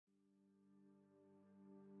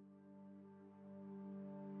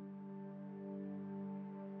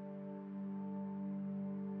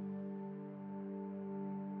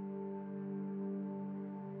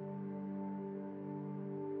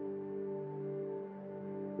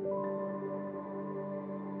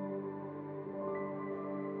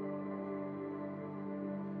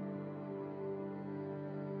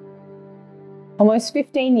Almost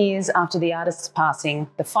 15 years after the artist's passing,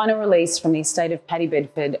 the final release from the estate of Paddy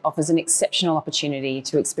Bedford offers an exceptional opportunity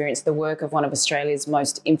to experience the work of one of Australia's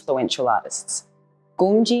most influential artists.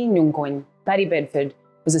 Gunji Nyungkoin, Paddy Bedford,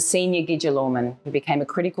 was a senior Gidja lawman who became a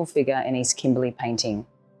critical figure in East Kimberley painting.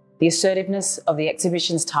 The assertiveness of the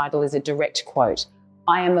exhibition's title is a direct quote.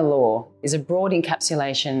 "I am the law" is a broad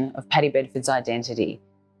encapsulation of Paddy Bedford's identity.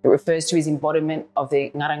 It refers to his embodiment of the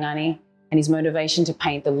Ngarangani and his motivation to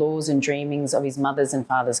paint the laws and dreamings of his mother's and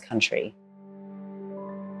father's country.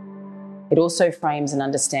 It also frames an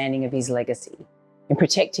understanding of his legacy. In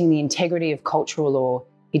protecting the integrity of cultural law,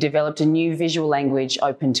 he developed a new visual language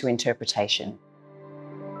open to interpretation.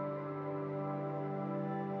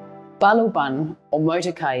 Baluban, or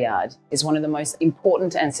motorcar yard, is one of the most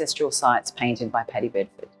important ancestral sites painted by Paddy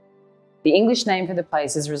Bedford. The English name for the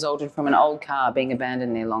place has resulted from an old car being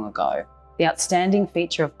abandoned there long ago. The outstanding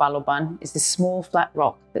feature of Baluban is this small flat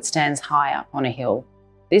rock that stands high up on a hill.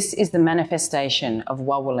 This is the manifestation of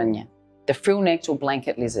Wawulunya, the frill-necked or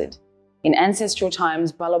blanket lizard. In ancestral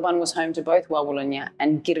times, Baluban was home to both Wawulunya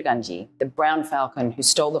and Girganji, the brown falcon who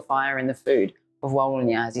stole the fire and the food of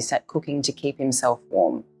Wawulunya as he sat cooking to keep himself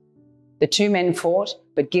warm. The two men fought,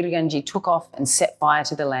 but Girganji took off and set fire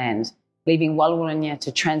to the land, leaving Wawulunya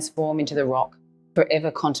to transform into the rock, forever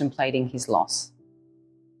contemplating his loss.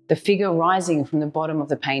 The figure rising from the bottom of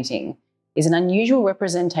the painting is an unusual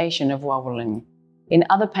representation of Wawulunya. In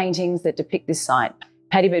other paintings that depict this site,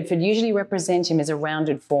 Paddy Bedford usually represents him as a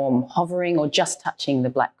rounded form, hovering or just touching the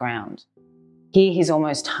black ground. Here he's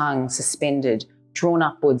almost hung, suspended, drawn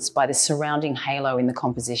upwards by the surrounding halo in the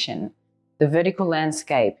composition. The vertical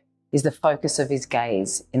landscape is the focus of his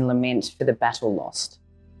gaze in lament for the battle lost.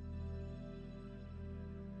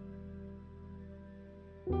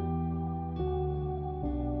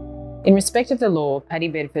 In respect of the law, Paddy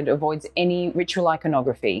Bedford avoids any ritual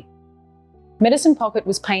iconography. Medicine Pocket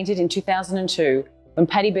was painted in 2002 when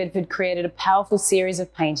Paddy Bedford created a powerful series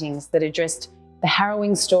of paintings that addressed the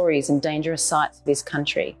harrowing stories and dangerous sites of his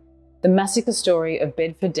country. The massacre story of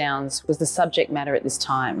Bedford Downs was the subject matter at this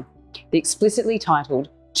time. The explicitly titled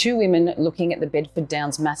 "Two Women Looking at the Bedford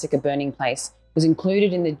Downs Massacre Burning Place" was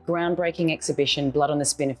included in the groundbreaking exhibition Blood on the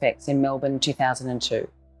Spinifex in Melbourne 2002.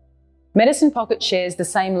 Medicine Pocket shares the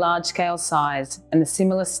same large-scale size and the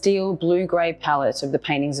similar steel blue-grey palette of the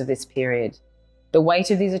paintings of this period. The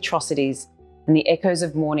weight of these atrocities and the echoes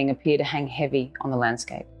of mourning appear to hang heavy on the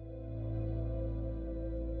landscape.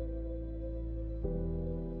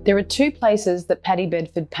 There are two places that Paddy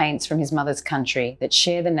Bedford paints from his mother's country that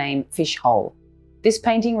share the name Fish Hole. This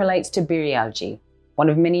painting relates to Birialji, one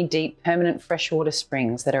of many deep, permanent freshwater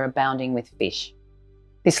springs that are abounding with fish.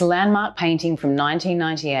 This landmark painting from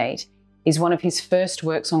 1998 is one of his first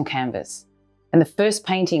works on canvas, and the first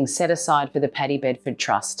painting set aside for the Paddy Bedford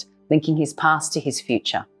Trust, linking his past to his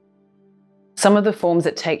future. Some of the forms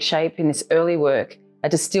that take shape in this early work are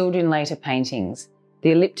distilled in later paintings,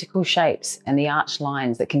 the elliptical shapes and the arched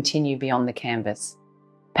lines that continue beyond the canvas.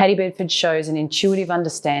 Paddy Bedford shows an intuitive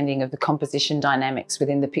understanding of the composition dynamics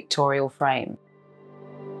within the pictorial frame.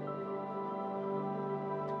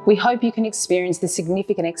 We hope you can experience this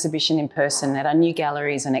significant exhibition in person at our new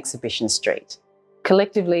galleries on Exhibition Street.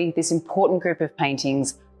 Collectively, this important group of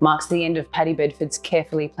paintings marks the end of Paddy Bedford's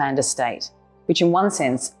carefully planned estate, which in one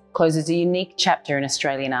sense closes a unique chapter in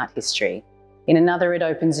Australian art history. In another, it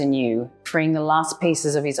opens anew, freeing the last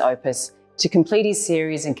pieces of his opus to complete his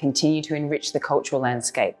series and continue to enrich the cultural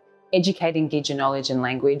landscape, educating Gidja knowledge and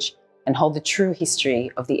language, and hold the true history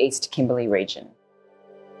of the East Kimberley region.